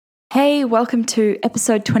Hey, welcome to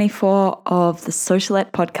episode 24 of the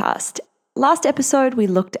Socialette podcast. Last episode, we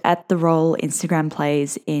looked at the role Instagram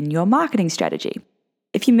plays in your marketing strategy.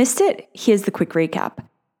 If you missed it, here's the quick recap.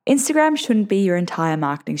 Instagram shouldn't be your entire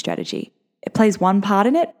marketing strategy. It plays one part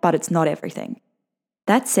in it, but it's not everything.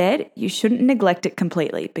 That said, you shouldn't neglect it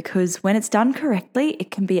completely because when it's done correctly,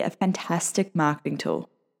 it can be a fantastic marketing tool.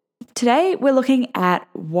 Today, we're looking at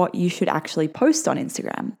what you should actually post on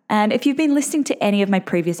Instagram. And if you've been listening to any of my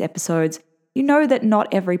previous episodes, you know that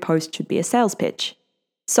not every post should be a sales pitch.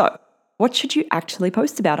 So, what should you actually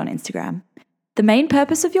post about on Instagram? The main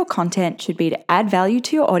purpose of your content should be to add value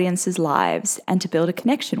to your audience's lives and to build a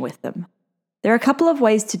connection with them. There are a couple of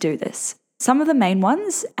ways to do this. Some of the main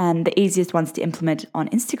ones, and the easiest ones to implement on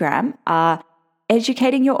Instagram, are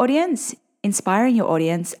educating your audience, inspiring your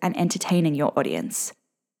audience, and entertaining your audience.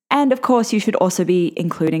 And of course, you should also be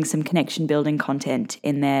including some connection building content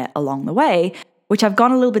in there along the way, which I've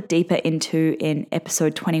gone a little bit deeper into in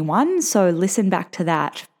episode 21. So listen back to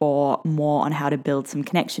that for more on how to build some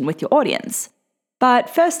connection with your audience. But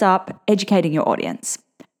first up, educating your audience.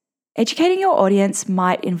 Educating your audience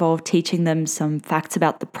might involve teaching them some facts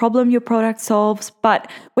about the problem your product solves,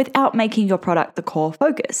 but without making your product the core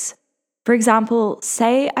focus. For example,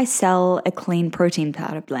 say I sell a clean protein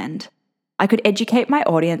powder blend. I could educate my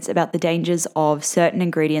audience about the dangers of certain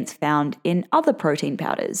ingredients found in other protein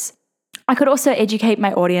powders. I could also educate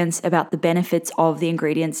my audience about the benefits of the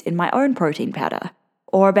ingredients in my own protein powder,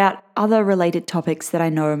 or about other related topics that I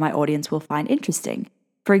know my audience will find interesting.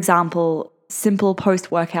 For example, simple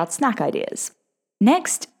post-workout snack ideas.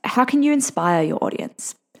 Next, how can you inspire your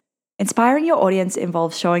audience? Inspiring your audience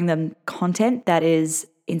involves showing them content that is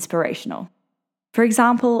inspirational. For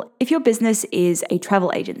example, if your business is a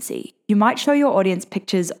travel agency, you might show your audience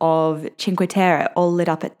pictures of Cinque Terre all lit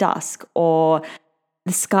up at dusk, or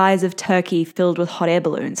the skies of Turkey filled with hot air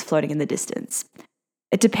balloons floating in the distance.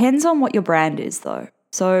 It depends on what your brand is, though.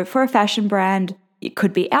 So for a fashion brand, it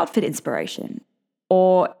could be outfit inspiration.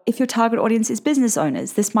 Or if your target audience is business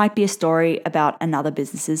owners, this might be a story about another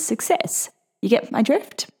business's success. You get my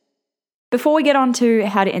drift? Before we get on to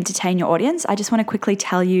how to entertain your audience, I just want to quickly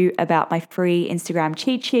tell you about my free Instagram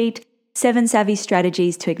cheat sheet, 7 Savvy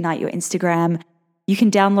Strategies to Ignite Your Instagram. You can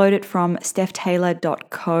download it from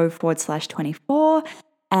stephtaylor.co/24.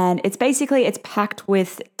 And it's packed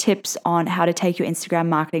with tips on how to take your Instagram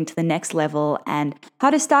marketing to the next level and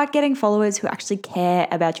how to start getting followers who actually care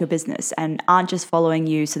about your business and aren't just following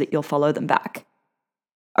you so that you'll follow them back.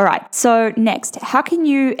 All right, so next, how can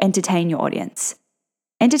you entertain your audience?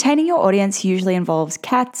 Entertaining your audience usually involves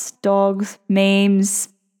cats, dogs, memes.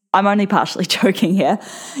 I'm only partially joking here.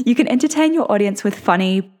 You can entertain your audience with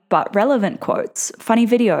funny but relevant quotes, funny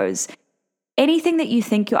videos, anything that you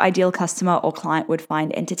think your ideal customer or client would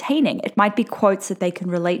find entertaining. It might be quotes that they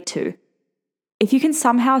can relate to. If you can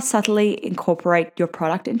somehow subtly incorporate your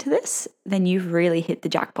product into this, then you've really hit the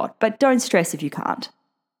jackpot, but don't stress if you can't.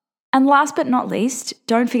 And last but not least,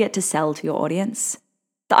 don't forget to sell to your audience.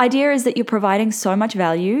 The idea is that you're providing so much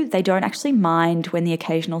value, they don't actually mind when the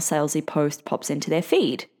occasional salesy post pops into their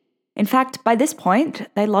feed. In fact, by this point,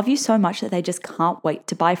 they love you so much that they just can't wait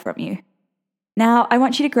to buy from you. Now, I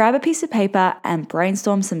want you to grab a piece of paper and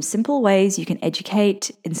brainstorm some simple ways you can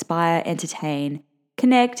educate, inspire, entertain,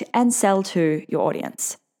 connect, and sell to your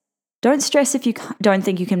audience. Don't stress if you don't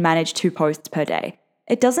think you can manage 2 posts per day.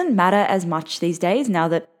 It doesn't matter as much these days now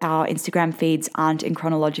that our Instagram feeds aren't in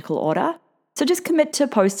chronological order. So just commit to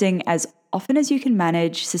posting as often as you can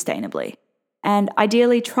manage sustainably. And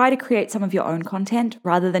ideally, try to create some of your own content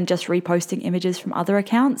rather than just reposting images from other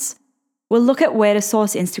accounts. We'll look at where to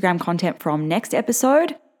source Instagram content from next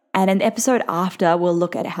episode. And in the episode after, we'll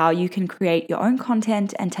look at how you can create your own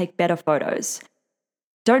content and take better photos.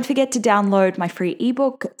 Don't forget to download my free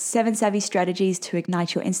ebook, 7 Savvy Strategies to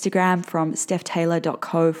Ignite Your Instagram from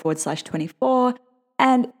stephtaylor.co/24.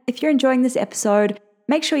 And if you're enjoying this episode,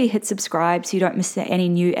 make sure you hit subscribe so you don't miss any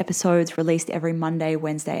new episodes released every Monday,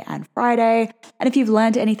 Wednesday, and Friday. And if you've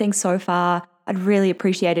learned anything so far, I'd really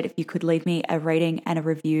appreciate it if you could leave me a rating and a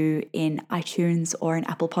review in iTunes or in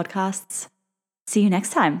Apple Podcasts. See you next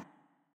time.